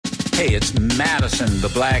Hey, it's Madison the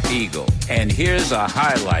Black Eagle, and here's a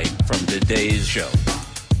highlight from today's show.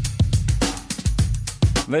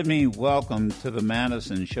 Let me welcome to the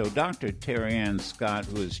Madison Show Dr. Terry Ann Scott,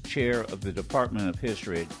 who is chair of the Department of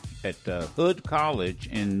History at Hood College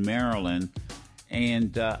in Maryland.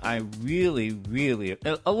 And I really,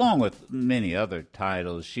 along with many other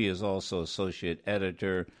titles, she is also associate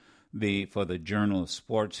editor for the Journal of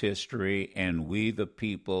Sports History and We the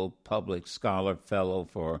People, Public Scholar Fellow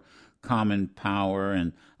for Common Power.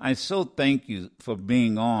 And I so thank you for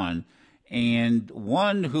being on. And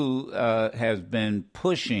one who has been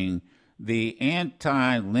pushing the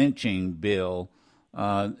anti-lynching bill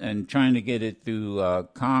and trying to get it through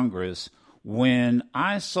Congress. When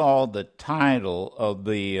I saw the title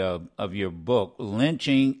of your book,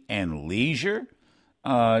 Lynching and Leisure,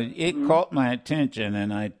 it caught my attention,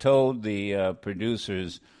 and I told the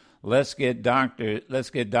producers, let's get Dr.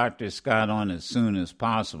 Scott on as soon as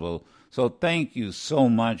possible. So thank you so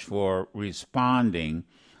much for responding.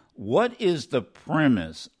 What is the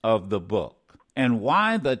premise of the book, and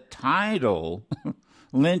why the title,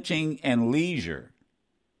 Lynching and Leisure?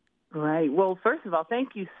 Right. Well, first of all,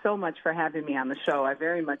 thank you so much for having me on the show. I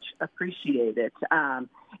very much appreciate it. And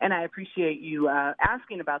I appreciate you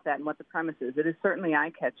asking about that and what the premise is. It is certainly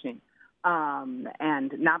eye-catching,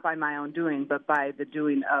 and not by my own doing, but by the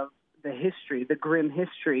doing of the history, the grim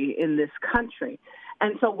history in this country.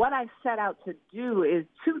 And so what I set out to do is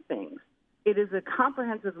two things. It is a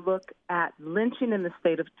comprehensive look at lynching in the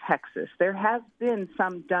state of Texas. There has been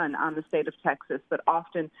some done on the state of Texas, but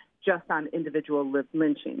often just on individual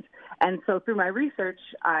lynchings. And so through my research,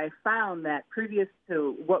 I found that previous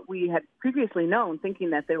to what we had previously known, thinking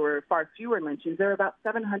that there were far fewer lynchings, there are about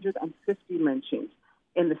 750 lynchings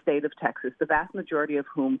in the state of Texas, the vast majority of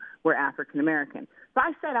whom were African American. So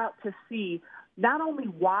I set out to see not only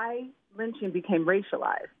why lynching became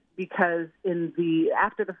racialized, because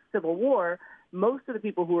after the Civil War, most of the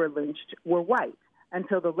people who were lynched were white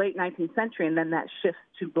until the late 19th century, and then that shifts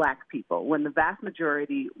to black people when the vast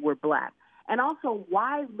majority were black. And also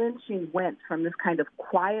why lynching went from this kind of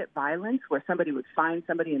quiet violence where somebody would find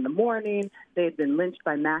somebody in the morning, they had been lynched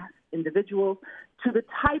by mass individuals, to the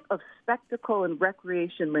type of spectacle and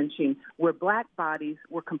recreation lynching where black bodies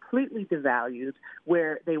were completely devalued,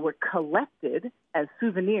 where they were collected as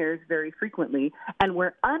souvenirs very frequently, and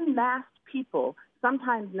where unmasked people,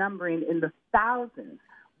 sometimes numbering in the thousands,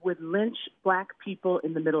 would lynch black people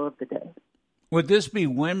in the middle of the day. Would this be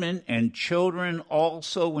women and children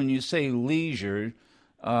also? When you say leisure,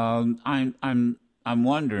 I'm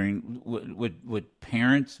wondering, would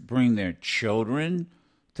parents bring their children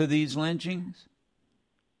to these lynchings?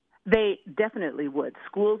 They definitely would.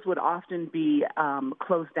 Schools would often be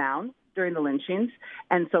closed down during the lynchings,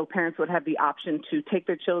 and so parents would have the option to take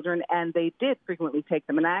their children, and they did frequently take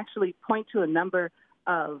them. And I actually point to a number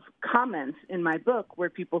of comments in my book where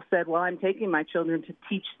people said, well, I'm taking my children to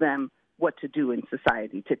teach them what to do in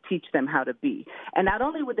society, to teach them how to be. And not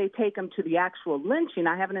only would they take them to the actual lynching,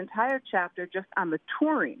 I have an entire chapter just on the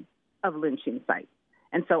touring of lynching sites.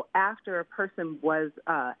 And so after a person was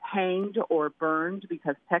hanged or burned,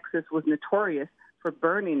 because Texas was notorious for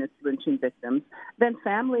burning its lynching victims, then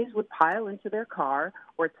families would pile into their car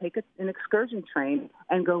or take an excursion train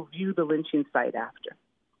and go view the lynching site after.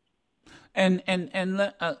 And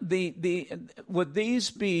would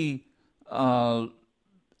these be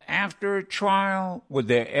after a trial? Would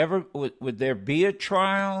there be a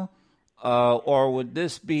trial, or would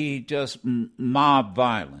this be just mob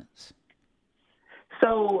violence?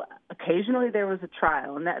 So occasionally there was a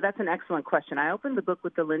trial, and that's an excellent question. I opened the book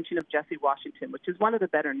with the lynching of Jesse Washington, which is one of the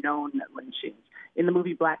better-known lynchings. In the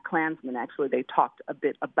movie Black Klansman, actually, they talked a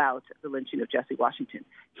bit about the lynching of Jesse Washington.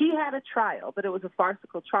 He had a trial, but it was a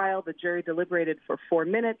farcical trial. The jury deliberated for 4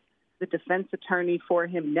 minutes. The defense attorney for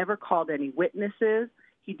him never called any witnesses.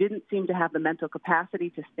 He didn't seem to have the mental capacity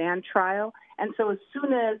to stand trial. And so as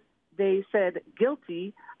soon as they said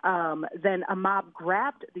guilty, then a mob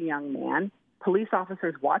grabbed the young man. Police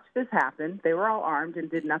officers watched this happen. They were all armed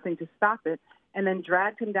and did nothing to stop it, and then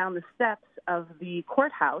dragged him down the steps of the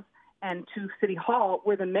courthouse and to City Hall,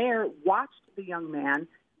 where the mayor watched the young man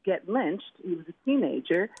get lynched. He was a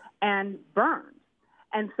teenager, and burned.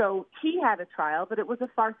 And so he had a trial, but it was a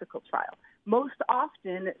farcical trial. Most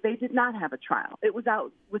often, they did not have a trial. It was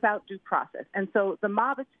without due process. And so the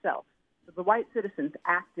mob itself, the white citizens,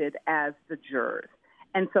 acted as the jurors.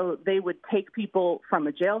 And so they would take people from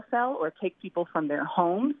a jail cell or take people from their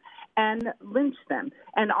homes and lynch them,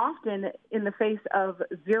 and often in the face of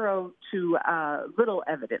zero to little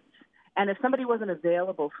evidence. And if somebody wasn't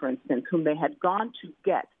available, for instance, whom they had gone to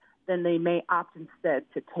get, then they may opt instead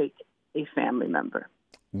to take a family member.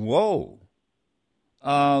 Whoa.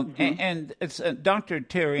 And it's Dr.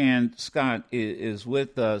 Terry Ann Scott is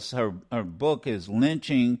with us. Her book is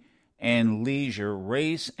Lynching and Leisure,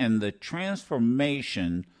 Race and the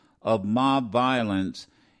Transformation of Mob Violence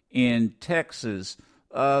in Texas.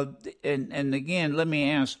 And again, let me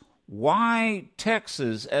ask, why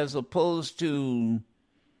Texas as opposed to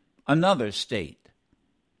another state?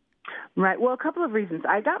 Right. Well, a couple of reasons.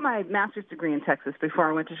 I got my master's degree in Texas before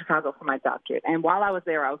I went to Chicago for my doctorate. And while I was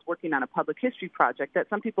there, I was working on a public history project that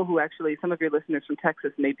some of your listeners from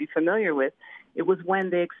Texas may be familiar with. It was when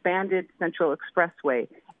they expanded Central Expressway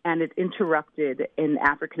and it interrupted an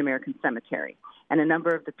African-American cemetery. And a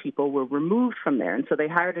number of the people were removed from there. And so they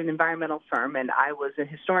hired an environmental firm, and I was a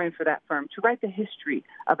historian for that firm, to write the history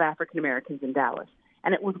of African-Americans in Dallas.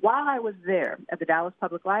 And it was while I was there at the Dallas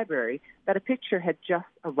Public Library that a picture had just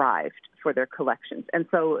arrived for their collections. And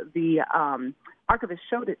so the archivist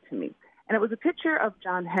showed it to me. And it was a picture of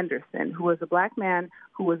John Henderson, who was a black man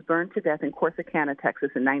who was burned to death in Corsicana, Texas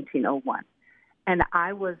in 1901. And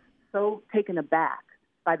I was so taken aback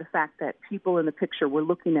by the fact that people in the picture were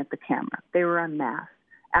looking at the camera. They were unmasked.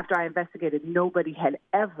 After I investigated, nobody had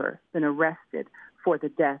ever been arrested for the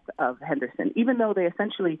death of Henderson, even though they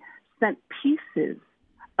essentially sent pieces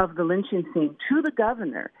of the lynching scene to the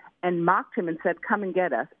governor and mocked him and said, "Come and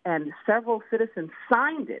get us." And several citizens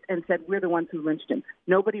signed it and said, "We're the ones who lynched him."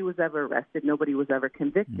 Nobody was ever arrested. Nobody was ever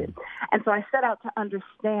convicted. And so I set out to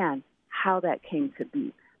understand how that came to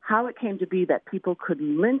be, how it came to be that people could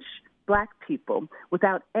lynch black people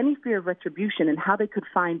without any fear of retribution, and how they could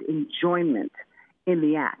find enjoyment in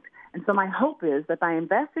the act. And so my hope is that by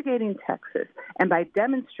investigating Texas and by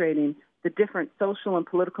demonstrating the different social and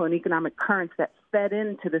political and economic currents that fed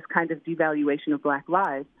into this kind of devaluation of black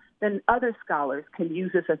lives, then other scholars can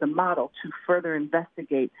use this as a model to further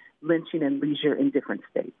investigate lynching and leisure in different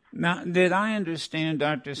states. Now, did I understand,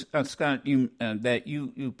 Dr. Scott, that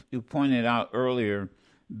you pointed out earlier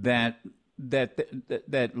that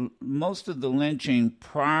most of the lynching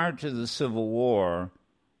prior to the Civil War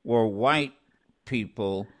were white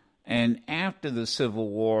people, and after the Civil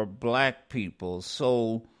War, black people?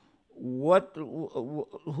 So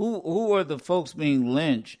who are the folks being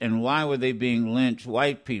lynched, and why were they being lynched?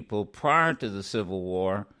 White people prior to the Civil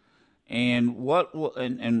War, and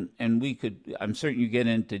we could, I'm certain you get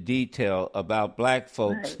into detail about black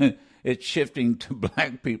folks. Right. It's shifting to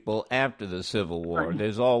black people after the Civil War. Right.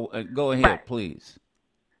 There's go ahead, right. Please.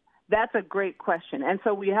 That's a great question. And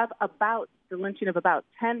so we have the lynching of about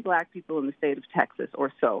 10 black people in the state of Texas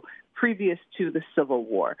or so previous to the Civil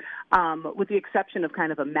War, with the exception of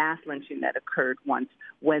kind of a mass lynching that occurred once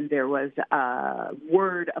when there was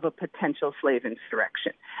word of a potential slave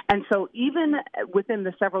insurrection. And so even within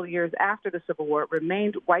the several years after the Civil War, it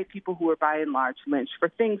remained white people who were by and large lynched for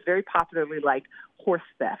things very popularly like horse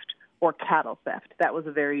theft or cattle theft. That was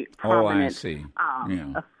a very prominent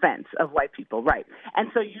offense of white people, right? And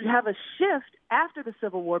so you have a shift after the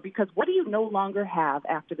Civil War, because what do you no longer have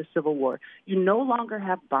after the Civil War? You no longer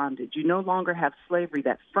have bondage. You no longer have slavery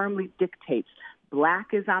that firmly dictates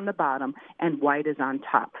black is on the bottom and white is on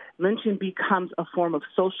top. Lynching becomes a form of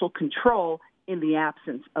social control in the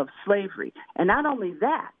absence of slavery. And not only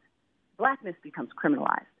that, blackness becomes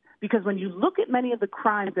criminalized. Because when you look at many of the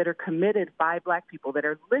crimes that are committed by black people that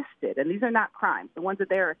are listed, and these are not crimes, the ones that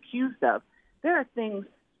they are accused of, there are things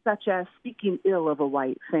such as speaking ill of a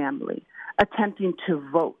white family, attempting to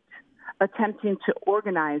vote, attempting to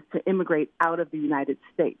organize to immigrate out of the United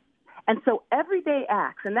States. And so everyday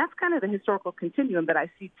acts, and that's kind of the historical continuum that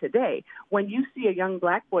I see today. When you see a young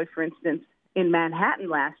black boy, for instance, in Manhattan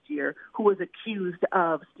last year, who was accused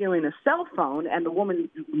of stealing a cell phone, and the woman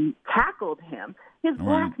tackled him, his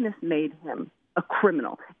blackness made him a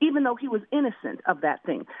criminal, even though he was innocent of that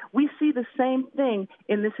thing. We see the same thing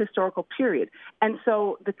in this historical period. And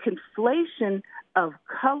so the conflation of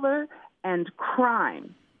color and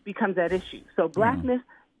crime becomes at issue. So blackness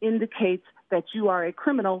indicates that you are a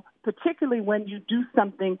criminal, particularly when you do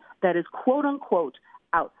something that is, quote unquote,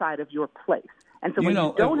 outside of your place. And so when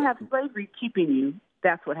you don't have slavery keeping you,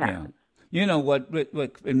 that's what happens. Yeah. You know what,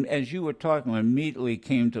 as you were talking, what immediately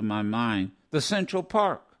came to my mind, the Central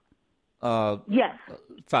Park. Yes.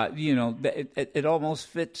 It almost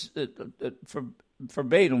fits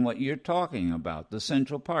verbatim what you're talking about, the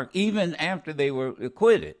Central Park. Even after they were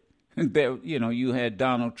acquitted, you had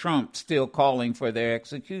Donald Trump still calling for their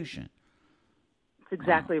execution. That's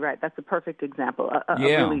exactly right. That's a perfect example. A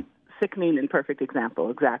really sickening and perfect example.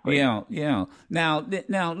 Exactly. Yeah. Now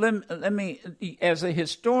let me, as a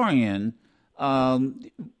historian, I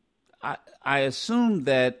assume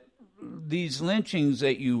that these lynchings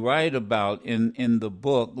that you write about in the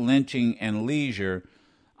book, Lynching and Leisure,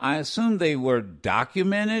 I assume they were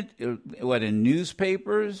documented, in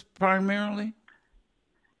newspapers primarily?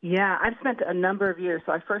 Yeah, I've spent a number of years.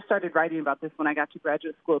 So I first started writing about this when I got to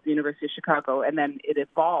graduate school at the University of Chicago, and then it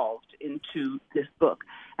evolved into this book.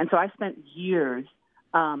 And so I spent years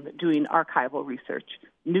doing archival research.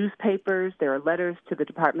 Newspapers, there are letters to the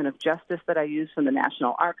Department of Justice that I use from the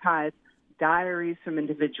National Archives, diaries from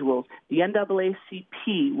individuals. The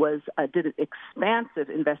NAACP did expansive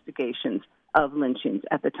investigations of lynchings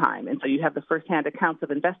at the time. And so you have the firsthand accounts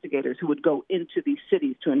of investigators who would go into these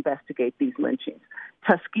cities to investigate these lynchings.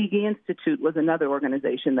 Tuskegee Institute was another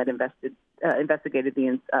organization that investigated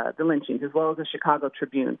the lynchings, as well as the Chicago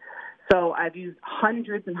Tribune. So I've used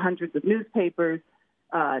hundreds and hundreds of newspapers,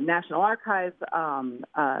 National Archives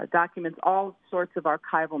documents, all sorts of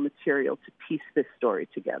archival material to piece this story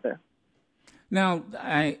together. Now,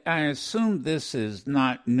 I assume this is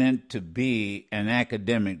not meant to be an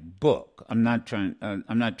academic book. I'm not trying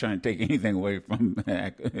to take anything away from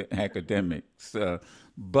academics,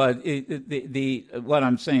 but what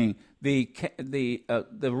I'm saying,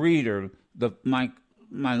 the reader, my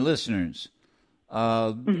listeners,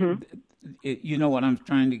 you know what I'm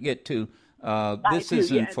trying to get to. This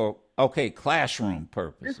isn't for classroom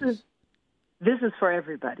purposes. This is for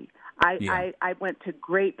everybody. I went to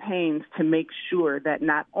great pains to make sure that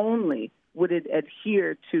not only would it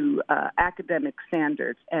adhere to academic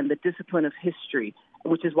standards and the discipline of history,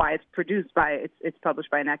 which is why it's published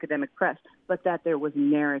by an academic press, but that there was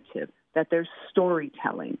narrative, that there's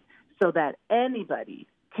storytelling, so that anybody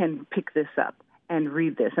can pick this up and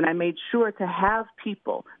read this. And I made sure to have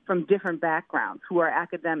people from different backgrounds who are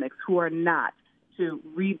academics, who are not, to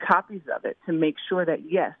read copies of it to make sure that,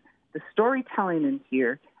 yes, the storytelling in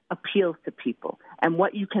here appeals to people, and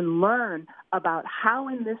what you can learn about how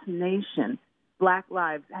in this nation Black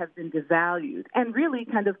lives have been devalued, and really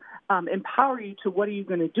kind of empower you to what are you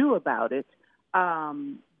going to do about it.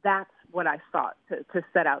 That's what I thought to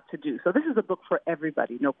set out to do. So this is a book for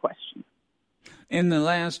everybody, no question. In the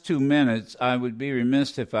last 2 minutes, I would be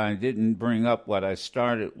remiss if I didn't bring up what I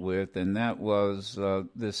started with, and that was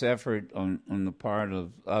this effort on the part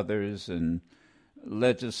of others and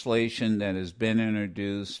legislation that has been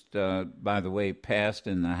introduced, by the way, passed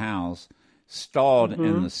in the House, stalled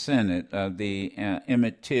in the Senate, the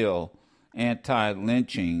Emmett Till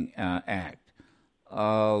Anti-Lynching Act.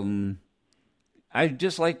 I'd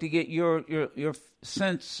just like to get your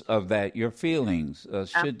sense of that, your feelings.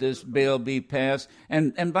 Should this bill be passed?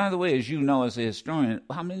 And by the way, as you know as a historian,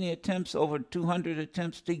 how many attempts, over 200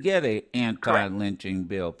 attempts to get a anti-lynching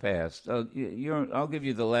bill passed? I'll give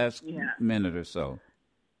you the last minute or so.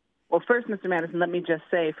 Well, first, Mr. Madison, let me just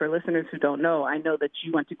say, for listeners who don't know, I know that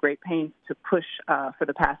you went to great pains to push for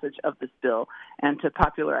the passage of this bill and to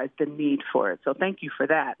popularize the need for it. So thank you for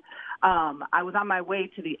that. I was on my way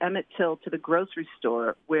to the grocery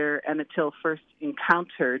store where Emmett Till first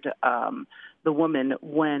encountered the woman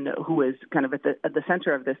who was kind of at the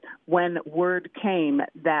center of this, when word came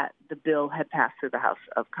that the bill had passed through the House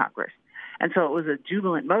of Congress. And so it was a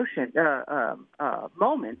jubilant moment.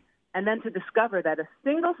 And then to discover that a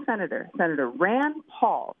single senator, Senator Rand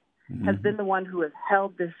Paul, has been the one who has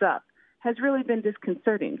held this up, has really been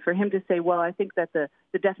disconcerting. For him to say, well, I think that the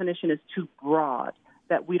definition is too broad,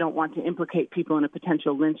 that we don't want to implicate people in a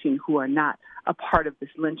potential lynching who are not a part of this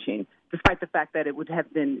lynching, despite the fact that it would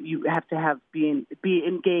have been, you have to be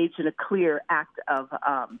engaged in a clear act of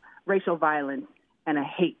racial violence and a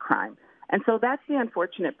hate crime. And so that's the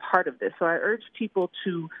unfortunate part of this. So I urge people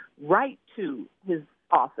to write to his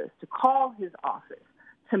office, to call his office,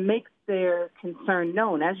 to make their concern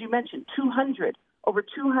known. As you mentioned, over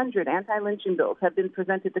 200 anti-lynching bills have been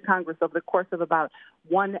presented to Congress over the course of about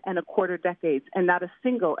 1.25 decades, and not a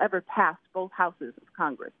single ever passed both houses of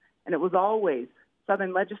Congress. And it was always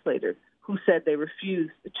Southern legislators who said they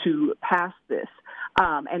refused to pass this.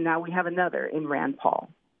 And now we have another in Rand Paul.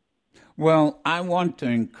 Well, I want to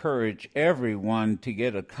encourage everyone to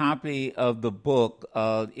get a copy of the book.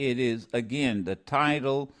 It is, again, the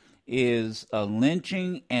title is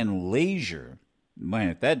Lynching and Leisure. Man,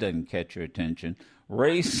 if that doesn't catch your attention,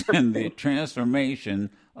 Race and the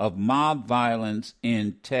Transformation of Mob Violence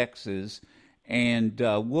in Texas. And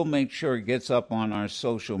we'll make sure it gets up on our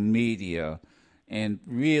social media. And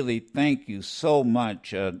really, thank you so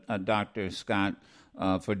much, Dr. Scott,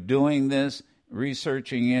 for doing this,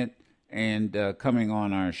 researching it, and coming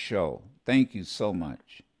on our show. Thank you so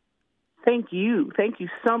much. Thank you. Thank you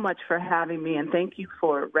so much for having me, and thank you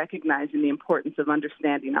for recognizing the importance of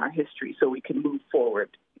understanding our history so we can move forward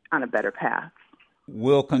on a better path.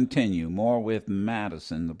 We'll continue. More with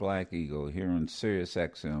Madison, the Black Eagle, here on Sirius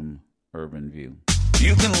XM Urban View.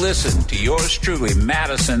 You can listen to yours truly,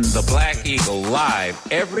 Madison the Black Eagle, live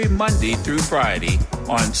every Monday through Friday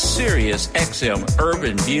on Sirius XM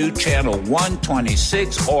Urban View Channel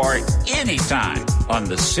 126 or anytime on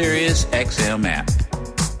the Sirius XM app.